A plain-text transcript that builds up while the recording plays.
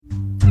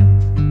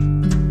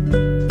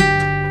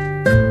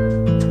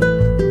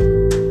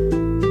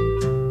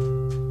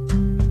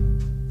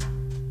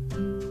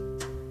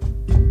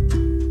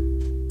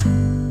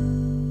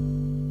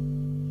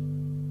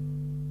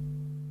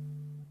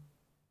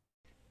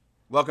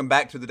Welcome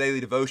back to the Daily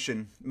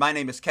Devotion. My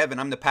name is Kevin.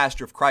 I'm the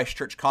pastor of Christ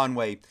Church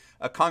Conway,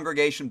 a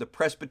congregation of the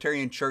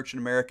Presbyterian Church in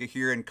America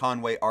here in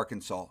Conway,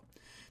 Arkansas.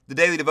 The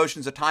Daily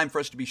Devotion is a time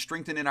for us to be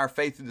strengthened in our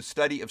faith through the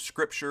study of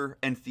Scripture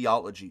and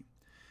theology.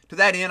 To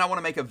that end, I want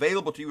to make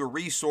available to you a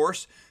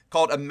resource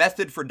called A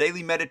Method for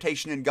Daily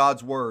Meditation in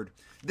God's Word.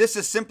 This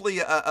is simply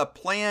a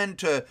plan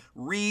to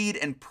read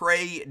and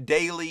pray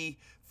daily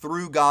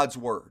through God's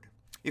Word.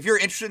 If you're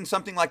interested in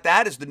something like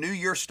that as the new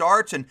year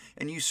starts and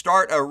you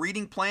start a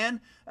reading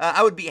plan,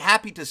 I would be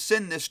happy to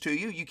send this to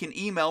you. You can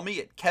email me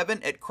at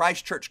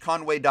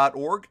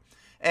kevin@christchurchconway.org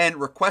and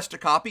request a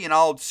copy, and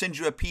I'll send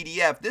you a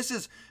PDF. This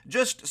is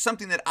just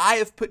something that I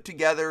have put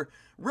together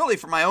really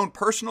for my own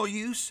personal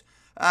use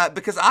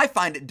because I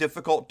find it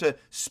difficult to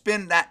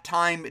spend that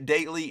time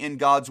daily in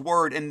God's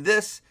Word, and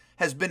this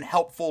has been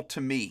helpful to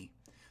me.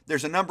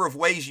 There's a number of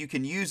ways you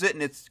can use it,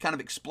 and it's kind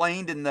of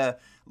explained in the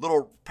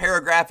little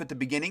paragraph at the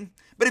beginning.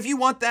 But if you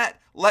want that,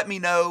 let me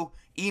know.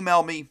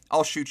 Email me.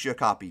 I'll shoot you a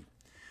copy.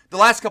 The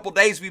last couple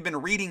days, we've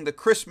been reading the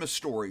Christmas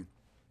story.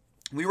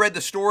 We read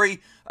the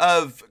story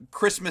of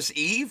Christmas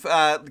Eve,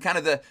 kind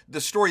of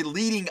the story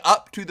leading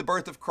up to the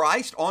birth of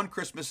Christ on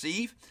Christmas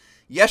Eve.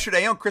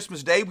 Yesterday, on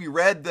Christmas Day, we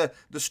read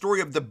the story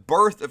of the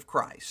birth of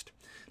Christ.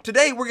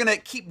 Today, we're going to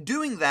keep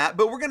doing that,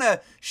 but we're going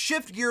to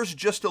shift gears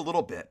just a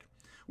little bit.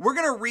 We're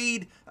going to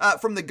read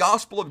from the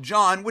Gospel of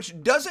John,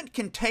 which doesn't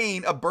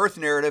contain a birth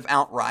narrative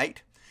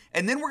outright.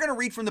 And then we're going to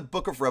read from the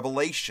book of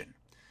Revelation.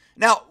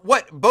 Now,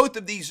 what both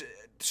of these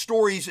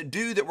stories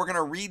do that we're going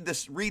to read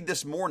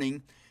this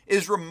morning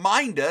is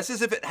remind us,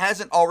 as if it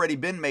hasn't already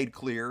been made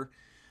clear,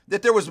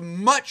 that there was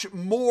much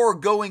more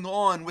going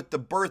on with the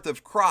birth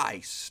of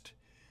Christ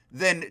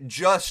than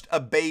just a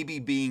baby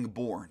being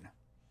born.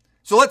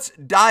 So let's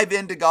dive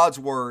into God's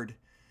Word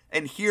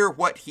and hear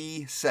what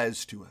He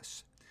says to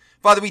us.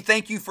 Father, we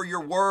thank you for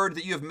your word,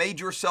 that you have made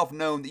yourself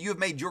known, that you have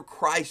made your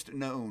Christ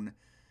known,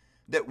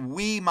 that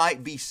we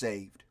might be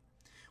saved.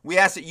 We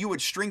ask that you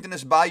would strengthen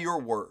us by your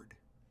word,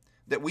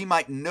 that we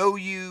might know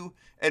you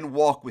and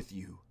walk with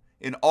you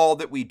in all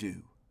that we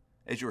do,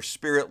 as your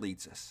Spirit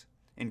leads us.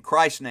 In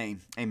Christ's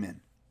name,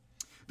 amen.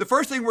 The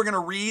first thing we're going to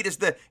read is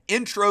the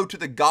intro to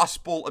the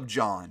Gospel of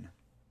John,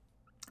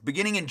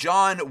 beginning in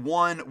John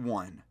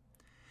 1:1.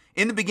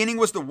 In the beginning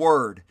was the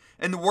Word,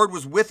 and the Word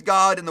was with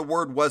God, and the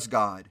Word was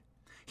God.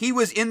 He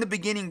was in the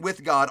beginning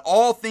with God.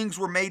 All things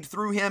were made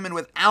through him, and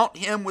without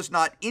him was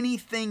not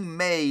anything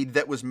made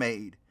that was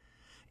made.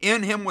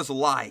 In him was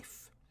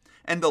life,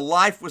 and the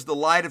life was the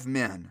light of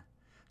men.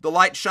 The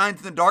light shines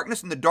in the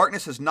darkness, and the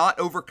darkness has not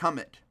overcome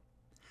it.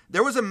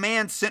 There was a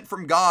man sent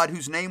from God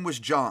whose name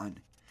was John.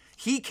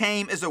 He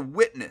came as a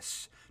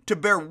witness to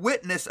bear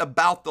witness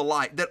about the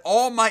light, that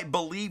all might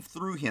believe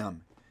through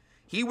him.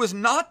 He was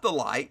not the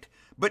light,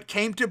 but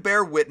came to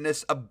bear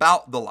witness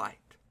about the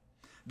light.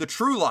 The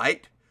true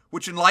light,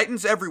 which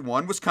enlightens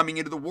everyone, was coming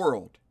into the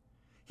world.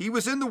 He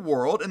was in the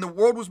world, and the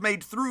world was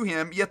made through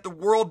him, yet the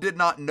world did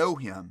not know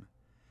him.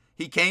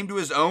 He came to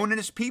his own, and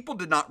his people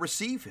did not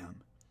receive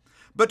him.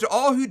 But to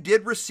all who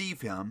did receive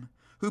him,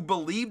 who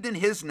believed in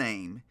his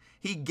name,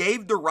 he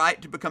gave the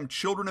right to become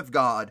children of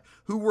God,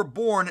 who were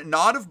born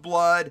not of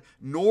blood,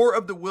 nor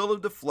of the will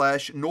of the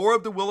flesh, nor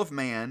of the will of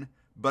man,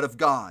 but of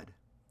God.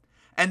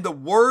 And the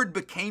Word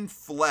became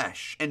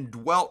flesh and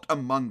dwelt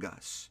among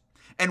us.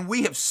 And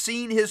we have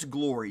seen his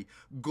glory,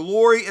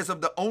 glory as of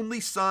the only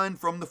Son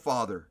from the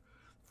Father,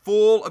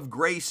 full of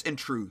grace and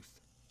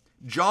truth.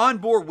 John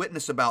bore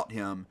witness about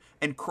him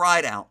and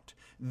cried out,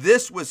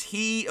 "This was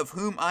he of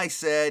whom I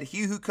said,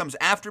 he who comes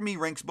after me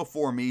ranks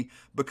before me,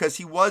 because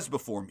he was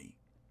before me."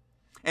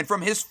 And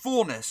from his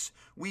fullness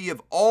we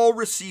have all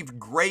received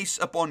grace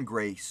upon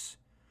grace.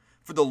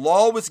 For the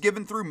law was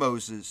given through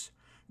Moses,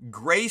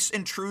 grace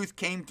and truth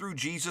came through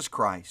Jesus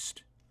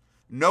Christ.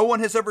 No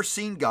one has ever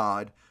seen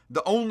God,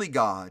 the only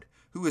God,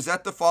 who is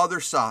at the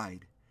Father's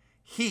side.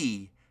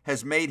 He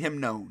has made him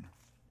known.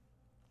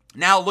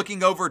 Now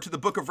looking over to the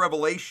book of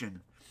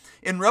Revelation.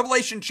 In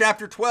Revelation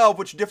chapter 12,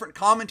 which different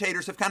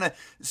commentators have kind of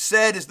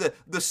said is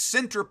the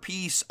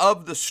centerpiece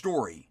of the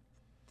story,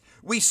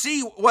 we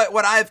see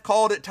what I have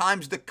called at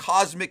times the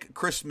cosmic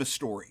Christmas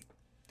story.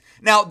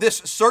 Now, this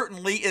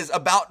certainly is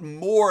about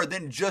more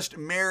than just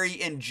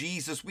Mary and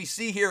Jesus. We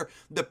see here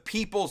the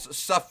people's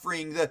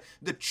suffering,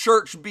 the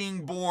church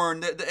being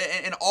born,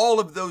 and all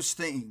of those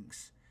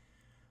things.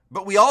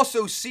 But we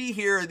also see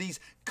here these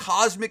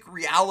cosmic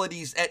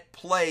realities at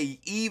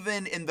play,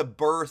 even in the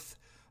birth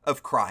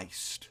of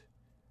Christ.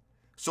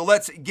 So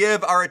let's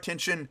give our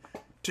attention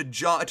to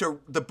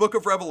the book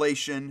of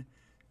Revelation,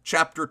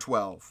 chapter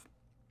 12.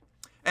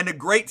 And a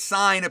great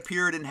sign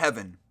appeared in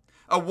heaven,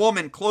 a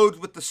woman clothed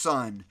with the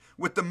sun,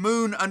 with the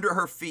moon under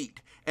her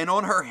feet, and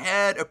on her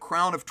head a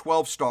crown of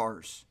 12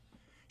 stars.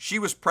 She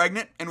was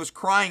pregnant and was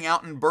crying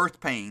out in birth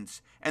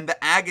pains and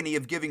the agony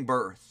of giving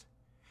birth.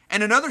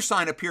 And another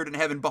sign appeared in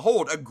heaven.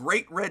 Behold, a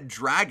great red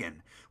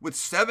dragon with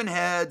 7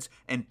 heads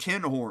and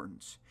 10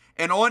 horns,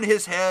 and on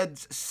his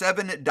heads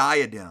 7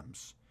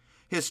 diadems.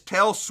 His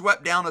tail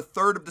swept down a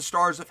third of the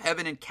stars of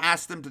heaven and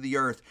cast them to the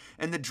earth.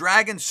 And the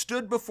dragon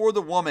stood before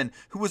the woman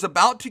who was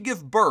about to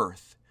give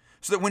birth,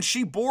 so that when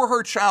she bore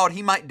her child,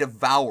 he might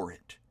devour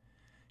it.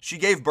 She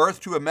gave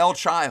birth to a male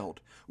child,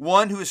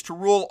 one who is to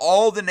rule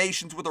all the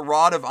nations with a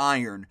rod of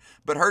iron.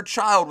 But her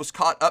child was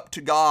caught up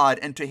to God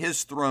and to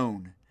his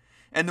throne.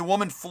 And the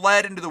woman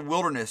fled into the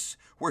wilderness,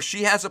 where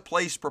she has a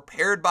place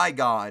prepared by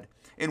God,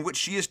 in which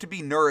she is to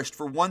be nourished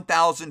for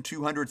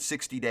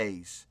 1,260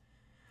 days.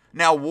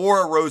 Now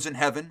war arose in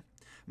heaven,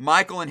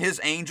 Michael and his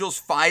angels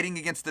fighting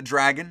against the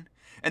dragon,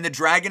 and the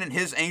dragon and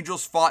his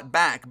angels fought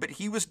back, but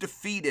he was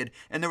defeated,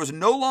 and there was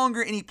no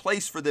longer any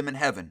place for them in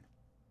heaven.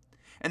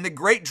 And the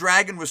great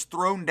dragon was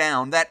thrown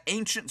down, that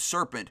ancient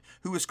serpent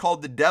who is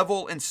called the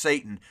devil and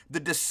Satan, the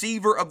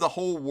deceiver of the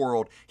whole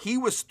world. He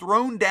was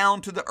thrown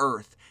down to the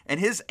earth, and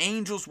his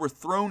angels were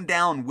thrown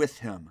down with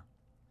him.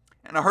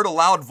 And I heard a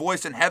loud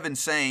voice in heaven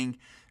saying,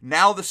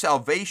 "Now the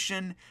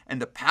salvation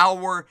and the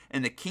power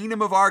and the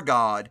kingdom of our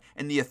God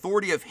and the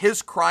authority of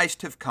his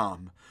Christ have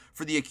come.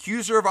 For the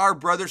accuser of our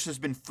brothers has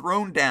been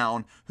thrown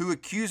down, who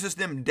accuses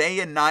them day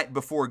and night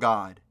before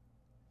God.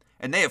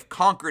 And they have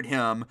conquered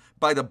him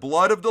by the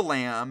blood of the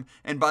Lamb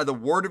and by the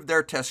word of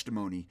their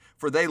testimony,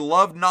 for they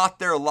loved not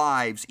their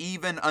lives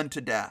even unto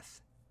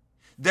death.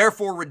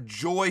 Therefore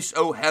rejoice,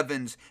 O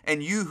heavens,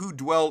 and you who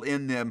dwell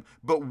in them.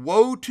 But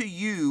woe to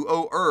you,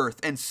 O earth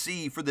and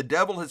sea, for the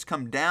devil has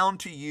come down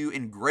to you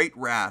in great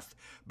wrath,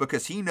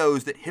 because he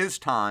knows that his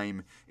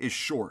time is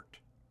short."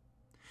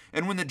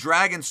 And when the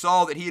dragon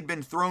saw that he had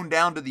been thrown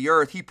down to the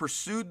earth, he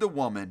pursued the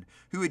woman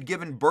who had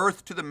given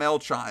birth to the male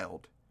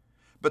child.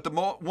 But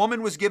the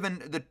woman was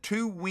given the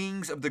 2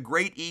 wings of the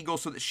great eagle,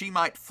 so that she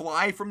might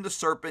fly from the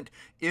serpent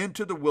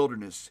into the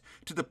wilderness,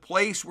 to the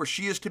place where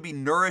she is to be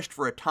nourished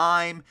for a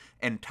time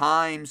and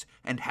times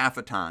and half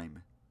a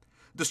time.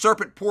 The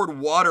serpent poured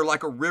water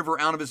like a river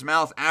out of his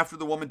mouth after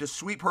the woman to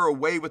sweep her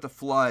away with a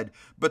flood.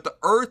 But the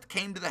earth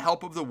came to the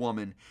help of the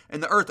woman,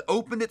 and the earth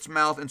opened its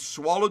mouth and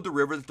swallowed the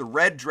river that the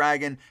red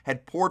dragon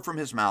had poured from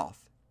his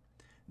mouth.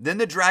 Then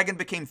the dragon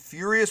became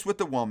furious with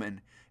the woman,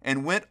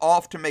 and went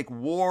off to make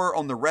war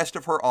on the rest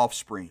of her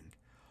offspring,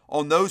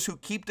 on those who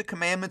keep the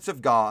commandments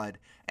of God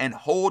and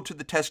hold to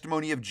the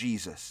testimony of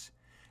Jesus.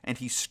 And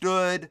he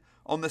stood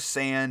on the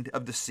sand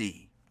of the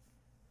sea.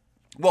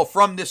 Well,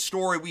 from this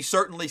story, we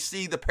certainly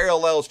see the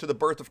parallels to the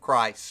birth of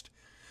Christ.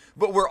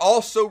 But we're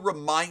also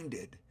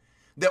reminded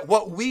that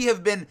what we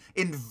have been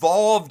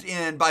involved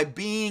in by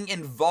being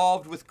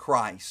involved with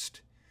Christ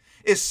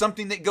is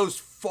something that goes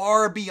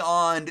far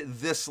beyond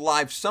this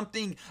life,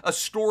 a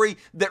story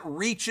that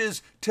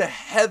reaches to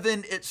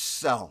heaven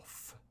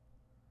itself.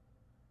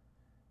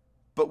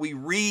 But we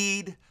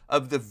read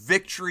of the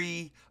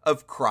victory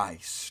of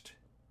Christ.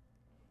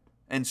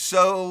 And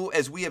so,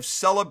 as we have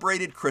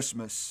celebrated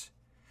Christmas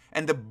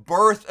and the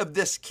birth of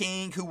this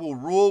King who will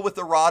rule with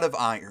a rod of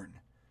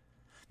iron,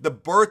 the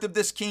birth of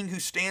this King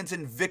who stands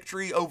in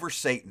victory over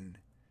Satan,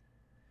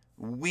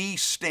 we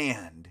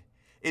stand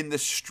in the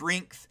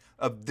strength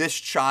of this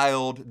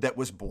child that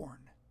was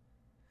born.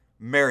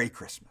 Merry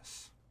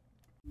Christmas.